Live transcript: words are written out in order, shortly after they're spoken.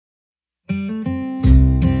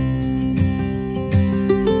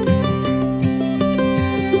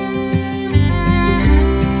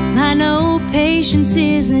patience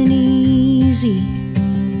isn't easy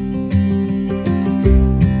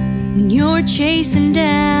when you're chasing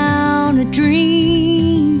down a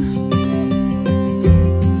dream,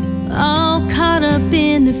 all caught up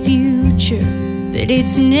in the future, but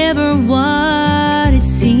it's never what it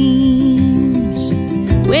seems.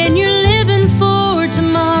 When you're living for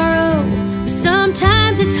tomorrow,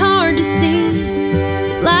 sometimes it's hard to see.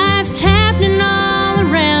 Life's happening all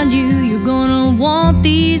around you. You're gonna want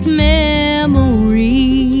these memories.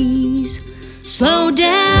 Slow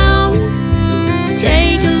down,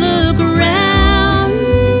 take a look around.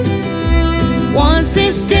 Once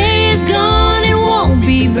this day is gone, it won't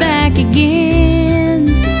be back again.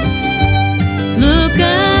 Look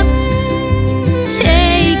up,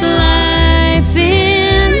 take life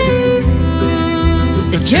in.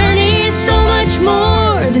 The journey is so much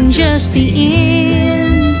more than just the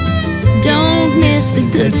end. Don't miss the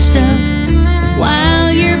good stuff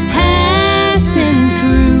while you're passing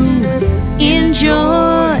through.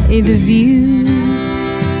 Enjoy the view.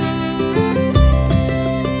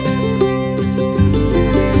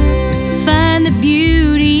 Find the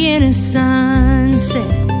beauty in a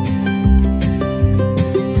sunset.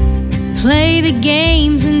 Play the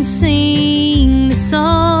games and sing the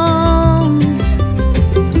songs.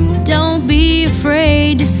 Don't be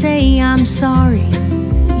afraid to say I'm sorry.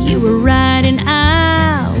 You were right and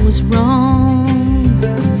I was wrong.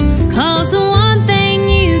 'Cause the one thing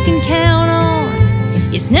you can count on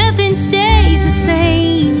is nothing stays the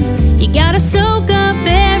same. You gotta soak up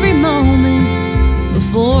every moment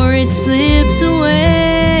before it slips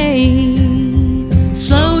away.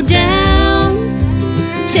 Slow down,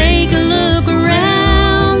 take a look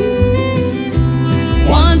around.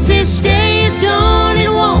 Once this day is gone,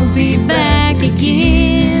 it won't be back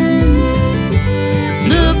again.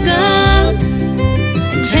 Look up,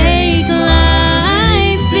 take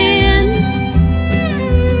life in.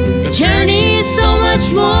 The journey is so much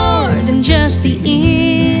more than just the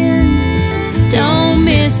end. Don't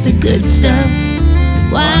miss the good stuff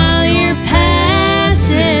while you're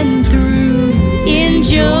passing through.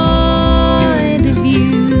 Enjoy the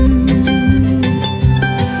view.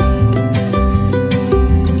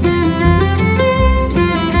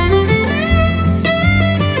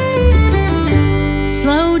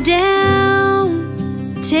 Slow down,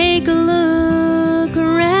 take a look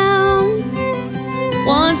around.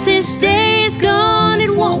 Once this day is gone,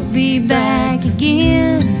 it won't be back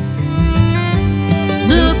again.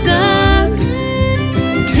 Look up,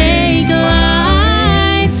 take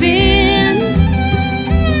life in.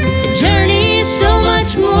 The journey is so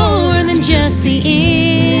much more than just the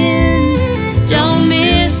end. Don't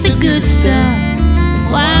miss the good stuff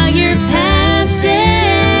while you're passing.